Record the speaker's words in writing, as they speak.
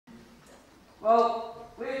Well,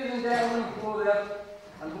 ladies and gentlemen below there,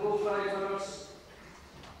 and below prize winners,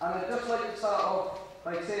 and I'd just like to start off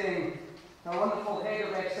by saying to our wonderful head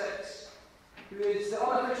of S6, who is the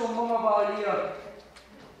unofficial mum of our year,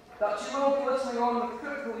 that she will be listening on with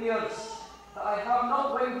critical ears, that I have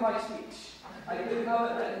not winged my speech. I do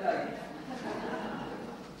have it written down.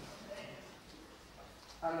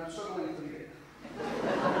 And I'm struggling to read it.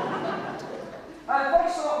 I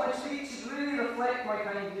first thought my speech should really reflect my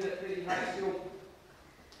time here at Craigie High School.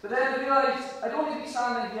 But then I realised I don't need to be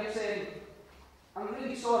standing here saying, I'm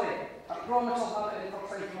really sorry, I promise I'll have it in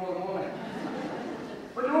Cochrane tomorrow morning.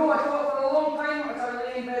 But no, I thought for a long time as I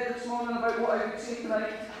lay in bed this morning about what I would say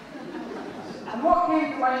tonight. And what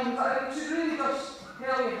came to mind was that I should really just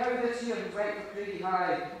tell you how this year has went for Craigie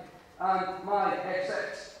High and my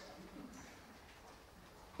S6.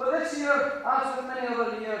 But this year, as with many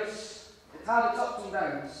other years, it's had its ups and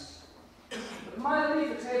downs. But to my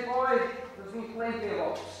relief as head boy, there's been plenty of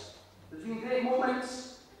ups. There's been great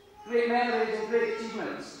moments, great memories and great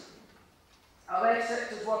achievements. Our S6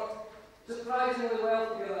 has worked surprisingly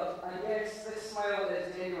well together, and yes, this smile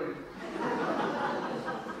is genuine.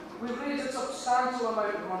 We've raised a substantial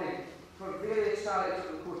amount of money for various charities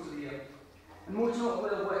over the course of the year, and most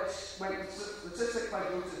notably of which went to the Cystic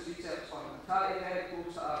Fibrosis Research Fund, a charity very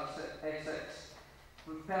close to our S6,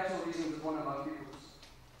 for personal reasons with one of our pupils.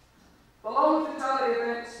 But along with the charity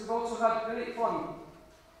events, we've also had great fun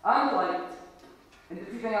and delight in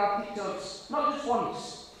defeating our teachers, not just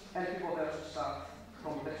once in a pupil versus staff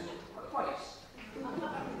competition, but twice.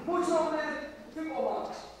 Most notably the football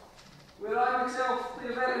match, where I myself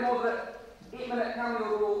played a very moderate 8-minute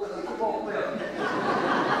cameo role as a football player.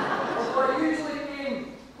 Although I usually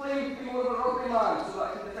claim to be more of a rugby man so that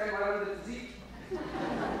I can defend my rounded physique.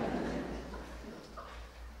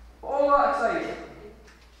 But all that aside,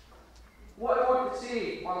 what I want to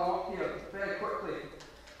say while I'm up here very quickly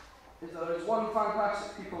is there is one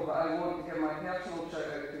fantastic people that I want to give my personal shout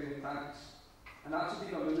out to and thanks, and that's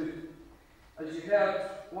Aviva Mahmood. As you heard,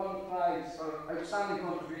 won prize for outstanding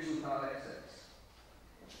contribution to our S6.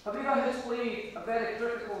 Aviva has played a very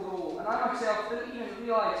critical role, and I myself didn't even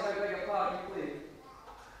realise how big a part he played.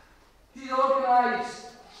 She's organised,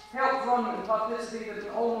 helped run and participated in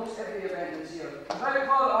almost every event this year. Without her,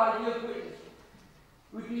 our yearbook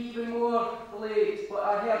would be even more delayed, but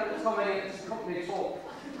I heard it was coming and it's the company's fault.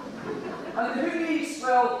 And the hoodies,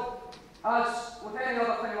 well, as with any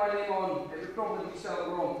other thing I name on, it would probably be spelled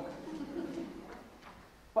wrong.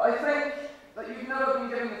 But I think that you've never been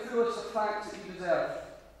given the fullest of thanks that you deserve.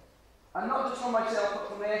 And not just from myself, but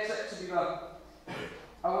from the S6 Aviva,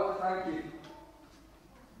 I want to thank you.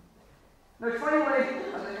 Now finally,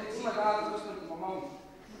 as I can see my dad listening to my mum,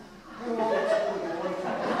 who always told me one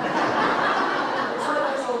thing. It's like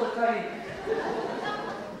this all the time.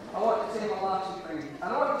 I want to say my last thing, and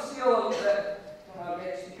I want to steal a little bit from our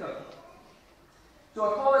guest speaker. So I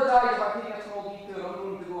apologise if I take a small detour, I'm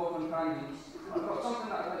going to go off on tangents. I've got something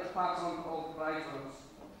that I'd like to pass on to all the prize winners.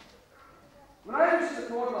 When I was just a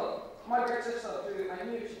toddler, my big sister, who I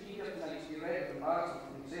knew she'd be here tonight to be ready to embarrass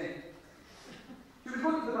something insane, she would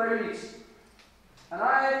go to the Brownies, and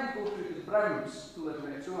I would go through to the Browns, who lived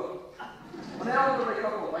next door, an elderly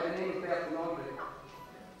couple by the name of Bert and Audrey.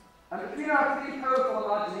 And between our three powerful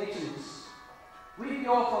imaginations, we'd be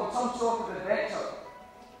off on some sort of adventure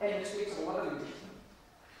in the space of a living room.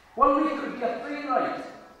 One week it would be a train ride,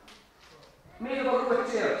 made of a row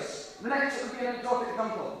of chairs. The next it would be an exotic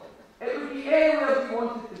jungle. It would be anywhere we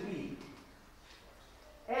wanted to be.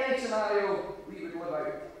 Any scenario we would live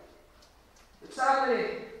out. But sadly,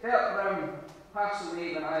 Bert Brown passed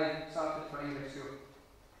away when I started primary school.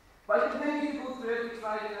 But I continued to go through every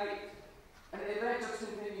Friday night, and the adventures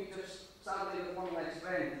continued just sadly with one less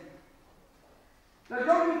friend. Now,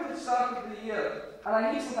 jumping to the start of the year, and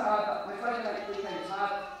I hasten to add that my Friday night playtimes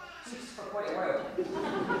had ceased for quite a while.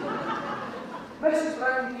 Mrs.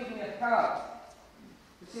 Brown gave me a card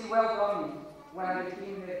to say well done when I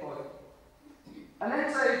became head boy. And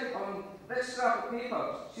inside on this scrap of paper,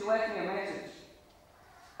 she left me a message.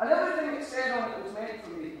 And everything it said on it was meant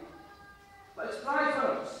for me. But it's prize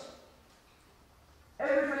winners.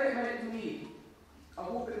 Everything it meant to me, I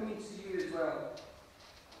hope it means to you as well.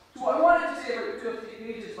 So what I wanted to say about 2 or 3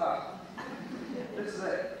 pages back, this is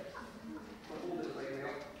it. I'll hold it right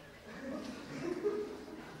there.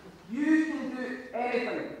 You can do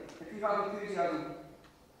anything if you have enthusiasm.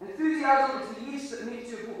 Enthusiasm is the yeast that makes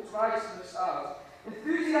your hopes rise to the stars.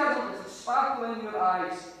 Enthusiasm is the sparkle in your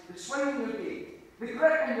eyes, the swing in your gait, the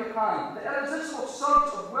grip in your hand, the irresistible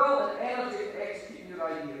surge of will and energy to execute your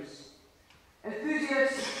ideas.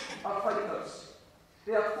 Enthusiasts are fighters.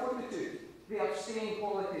 They have fortitude. They have staying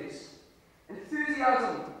qualities.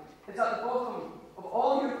 Enthusiasm is at the bottom of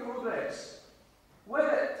all your progress.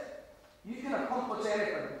 With it, you can accomplish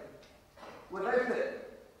anything. Without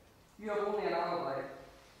it, you have only an alibi.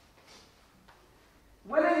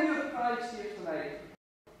 Winning your prize here tonight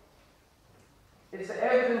is the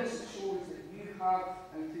evidence that shows that you have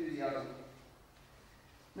enthusiasm.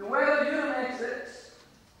 Now, whether you're an exit,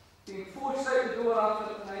 being forced out the door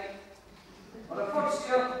after tonight, or a first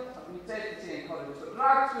year, I've been tempted to say encouraged, but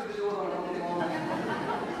dragged through the door on a Monday morning,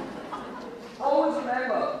 always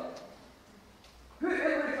remember, put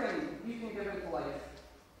everything you can give into life,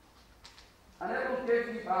 and it will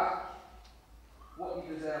give you back what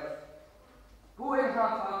you deserve. Go in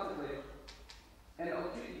half-heartedly, and it will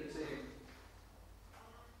treat you the same.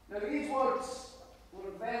 Now, these words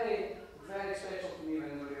were very, very special to me when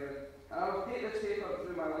they were given, and I will take this paper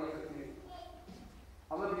through my life with me.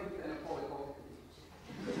 I'll maybe put it in a poly pocket.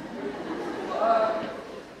 But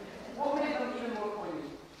what made them even more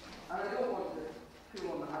poignant, and I don't want to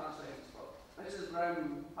pull on the heartstrings, but Mrs.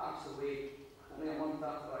 Brown passed away only a month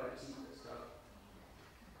after I received this card.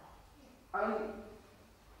 And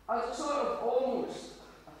as a sort of almost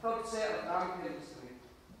a third set of grandparents to me,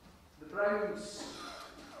 the Browns,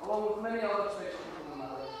 along with many other special people in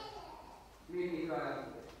my life, made me cry every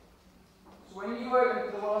day. So when you go out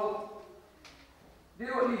into the world, do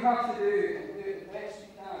what you have to do and do it the best you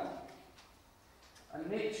can. And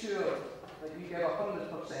make sure that you give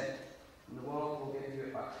 100% and the world will give you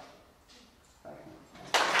it back. Thank you.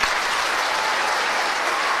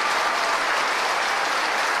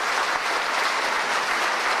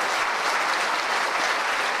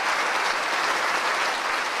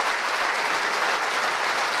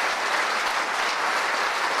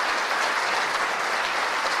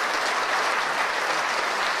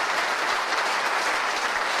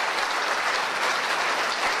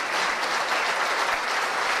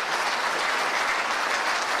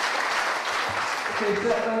 Okay, sit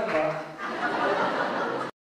down at the back.